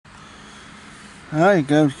Alright,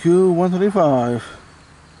 goes Q135.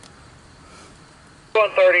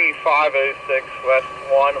 135-06 West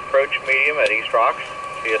 1, approach medium at East Rocks.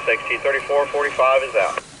 CSX Q135 is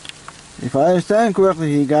out. If I understand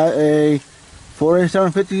correctly, he got a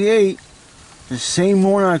 4758, the same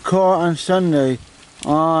one I caught on Sunday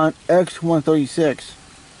on X136.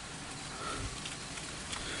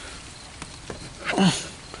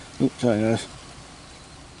 Oops, sorry guys.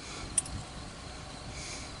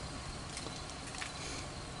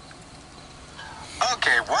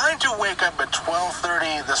 Okay, why did you wake up at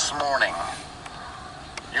 12:30 this morning?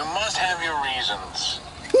 You must have your reasons.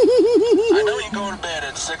 I know you go to bed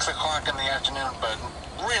at 6 o'clock in the afternoon, but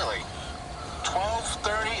really,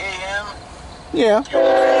 12:30 a.m.? Yeah.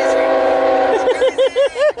 You're crazy.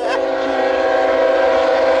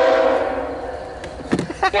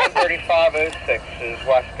 135-06 is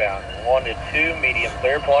westbound. 1 to 2, medium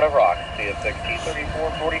clear, point of rocks. CSX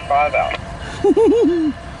Q135 out.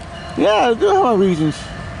 Yeah, I do have my reasons.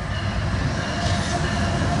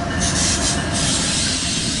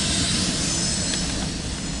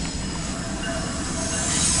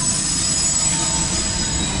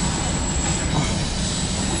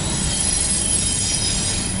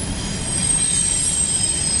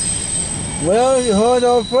 Well, you heard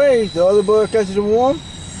our phrase, the other bird catches the worm.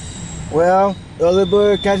 Well, the other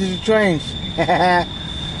bird catches the trains.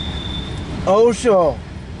 Also,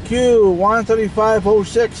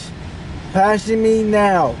 Q135-06, passing me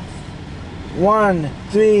now.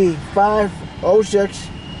 135-06,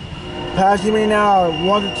 passing me now,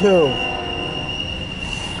 1 to 2.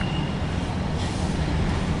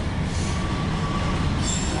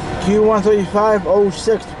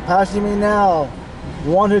 Q135-06, passing me now,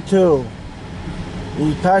 1 to 2.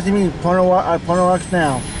 He's passing me at Punta Rocks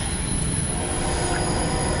now.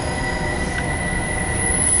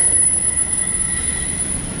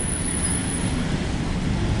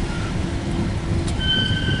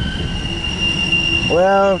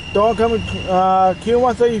 Well, don't come with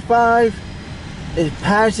Q135 is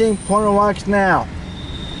passing Punta Rocks now.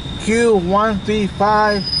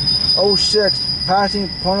 Q135-06 passing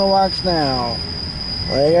Punta Rocks now.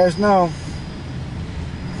 Let you guys know.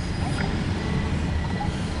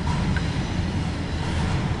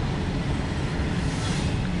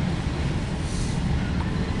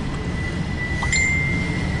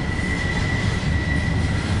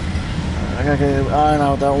 I gotta get an eye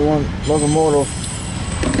out that one locomotive.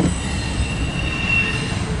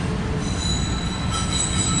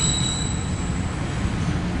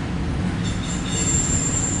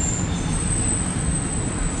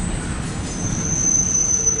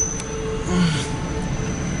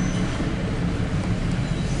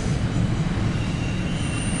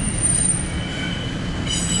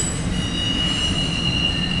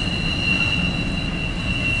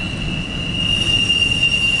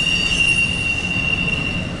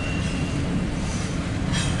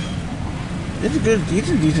 It's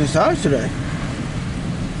a decent size today.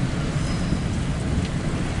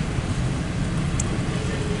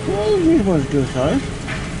 Well, this one's good size.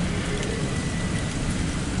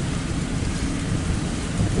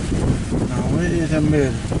 Now, where is that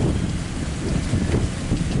mid?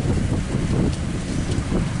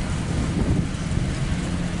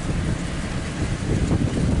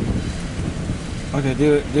 Okay,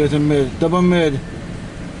 there's a mid, double mid.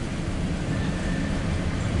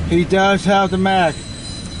 He does have the Mac,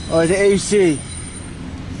 or the AC.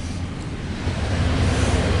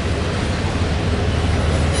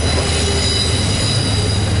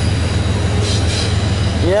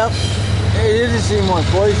 Yep, it is the same one,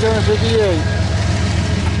 4758.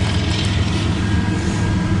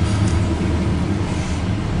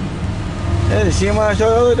 Yeah, the same one I saw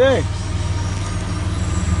the other day.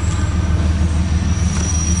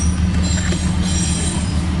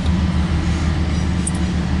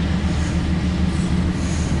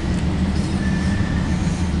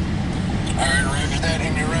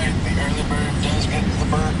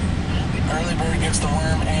 The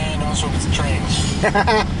worm and also gets the trains. Roger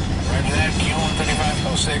that,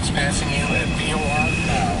 Q135-06 passing you at VOR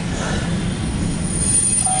now.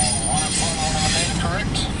 1 up front, 1 on the main,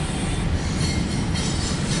 correct?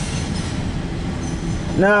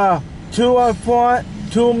 No, 2 up front,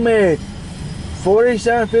 2 mid.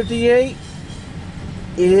 4758.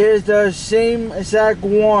 It is the same exact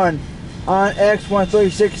one on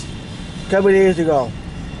X136 a couple of days ago.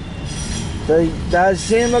 So that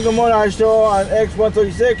same locomotive I saw on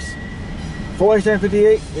X136,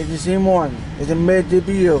 4758, is the same one. It's a mid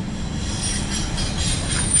DPU.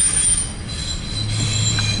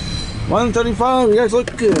 135, you guys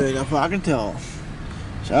look good, if I can tell.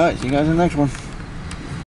 So, alright, see you guys in the next one.